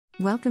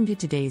Welcome to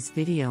today's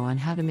video on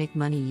how to make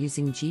money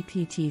using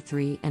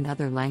GPT-3 and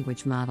other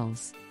language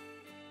models.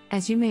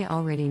 As you may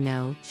already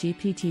know,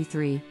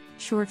 GPT-3,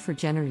 short for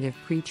Generative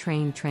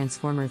Pre-trained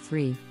Transformer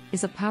 3,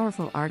 is a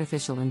powerful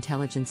artificial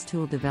intelligence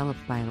tool developed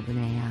by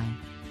OpenAI.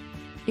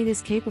 It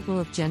is capable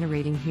of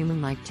generating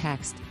human-like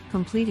text,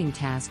 completing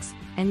tasks,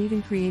 and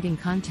even creating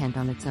content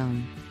on its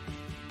own.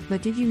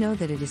 But did you know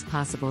that it is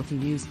possible to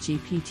use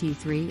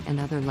GPT-3 and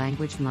other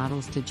language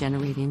models to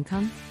generate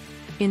income?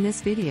 In this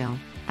video,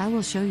 I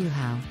will show you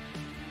how.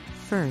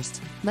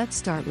 First, let's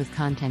start with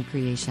content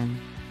creation.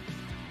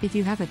 If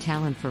you have a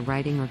talent for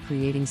writing or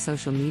creating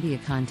social media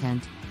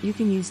content, you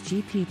can use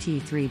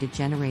GPT-3 to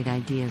generate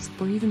ideas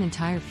or even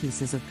entire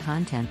pieces of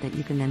content that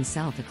you can then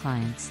sell to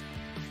clients.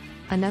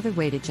 Another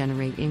way to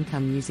generate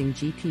income using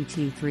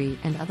GPT-3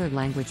 and other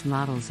language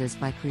models is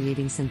by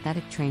creating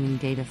synthetic training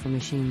data for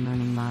machine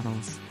learning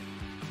models.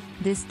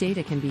 This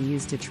data can be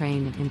used to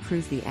train and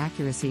improve the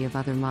accuracy of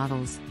other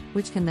models,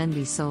 which can then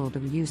be sold or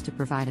used to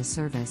provide a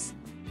service.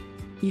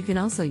 You can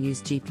also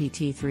use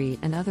GPT-3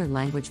 and other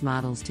language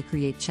models to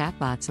create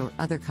chatbots or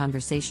other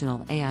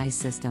conversational AI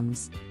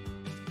systems.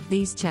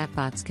 These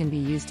chatbots can be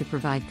used to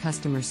provide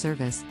customer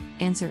service,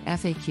 answer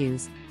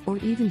FAQs, or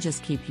even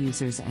just keep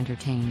users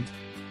entertained.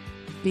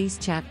 These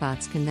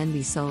chatbots can then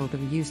be sold or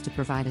used to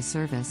provide a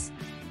service.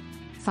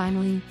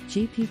 Finally,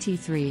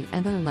 GPT-3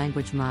 and other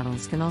language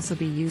models can also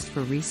be used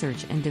for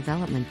research and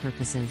development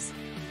purposes.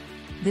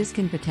 This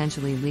can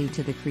potentially lead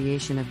to the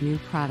creation of new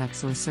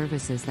products or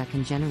services that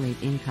can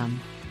generate income.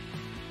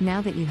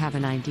 Now that you have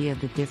an idea of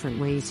the different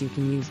ways you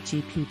can use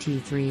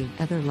GPT-3 and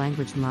other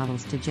language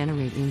models to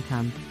generate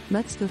income,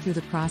 let's go through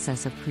the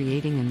process of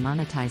creating and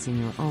monetizing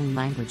your own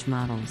language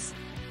models.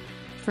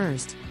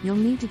 First, you'll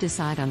need to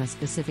decide on a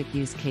specific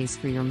use case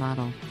for your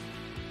model.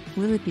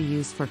 Will it be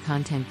used for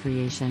content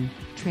creation,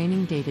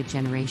 training data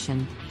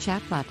generation,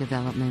 chatbot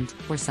development,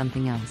 or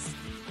something else?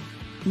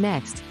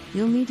 Next,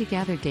 you'll need to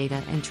gather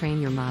data and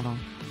train your model.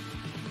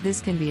 This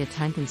can be a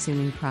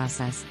time-consuming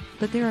process,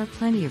 but there are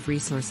plenty of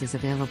resources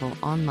available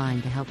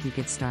online to help you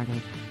get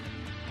started.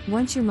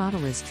 Once your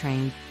model is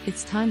trained,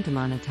 it's time to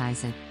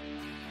monetize it.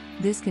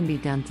 This can be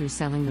done through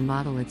selling the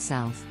model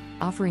itself,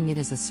 offering it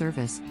as a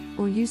service,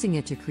 or using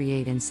it to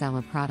create and sell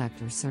a product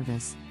or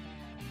service.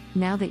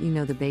 Now that you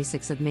know the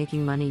basics of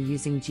making money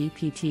using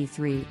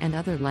GPT-3 and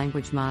other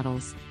language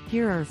models,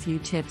 here are a few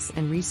tips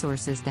and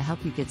resources to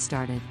help you get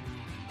started.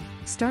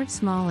 Start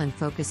small and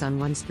focus on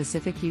one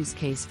specific use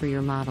case for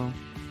your model.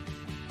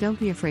 Don't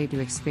be afraid to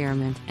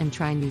experiment and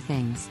try new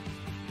things.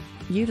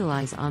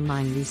 Utilize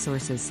online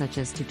resources such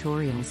as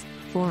tutorials,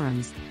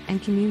 forums,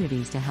 and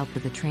communities to help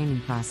with the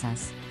training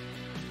process.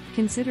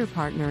 Consider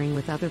partnering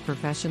with other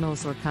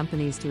professionals or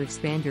companies to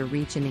expand your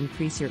reach and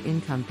increase your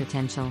income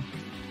potential.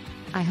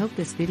 I hope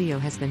this video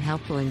has been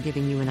helpful in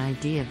giving you an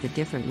idea of the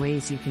different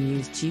ways you can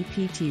use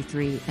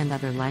GPT-3 and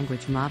other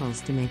language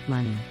models to make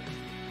money.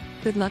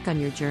 Good luck on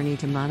your journey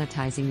to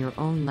monetizing your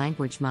own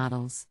language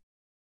models.